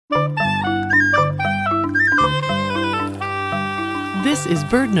is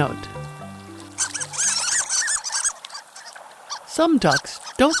BirdNote. Some ducks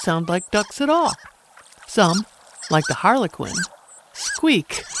don't sound like ducks at all. Some, like the harlequin,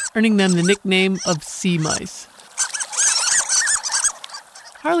 squeak, earning them the nickname of sea mice.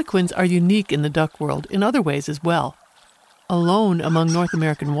 Harlequins are unique in the duck world in other ways as well. Alone among North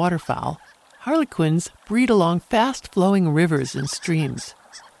American waterfowl, harlequins breed along fast-flowing rivers and streams.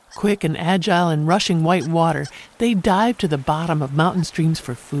 Quick and agile in rushing white water, they dive to the bottom of mountain streams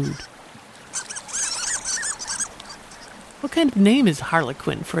for food. What kind of name is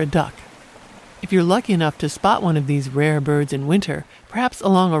harlequin for a duck? If you're lucky enough to spot one of these rare birds in winter, perhaps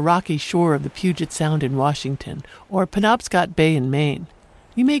along a rocky shore of the Puget Sound in Washington or Penobscot Bay in Maine,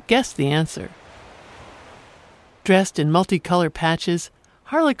 you may guess the answer. Dressed in multicolor patches,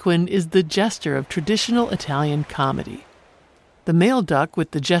 harlequin is the jester of traditional Italian comedy. The male duck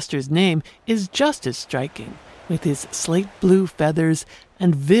with the jester's name is just as striking, with his slate blue feathers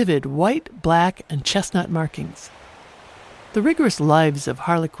and vivid white, black, and chestnut markings. The rigorous lives of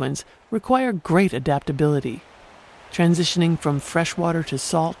harlequins require great adaptability, transitioning from freshwater to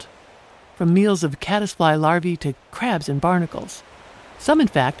salt, from meals of caddisfly larvae to crabs and barnacles. Some, in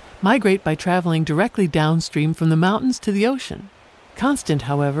fact, migrate by traveling directly downstream from the mountains to the ocean. Constant,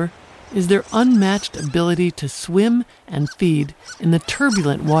 however, is their unmatched ability to swim and feed in the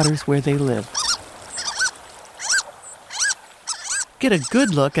turbulent waters where they live. Get a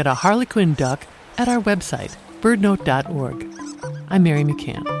good look at a harlequin duck at our website, birdnote.org. I'm Mary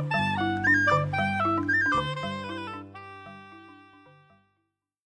McCann.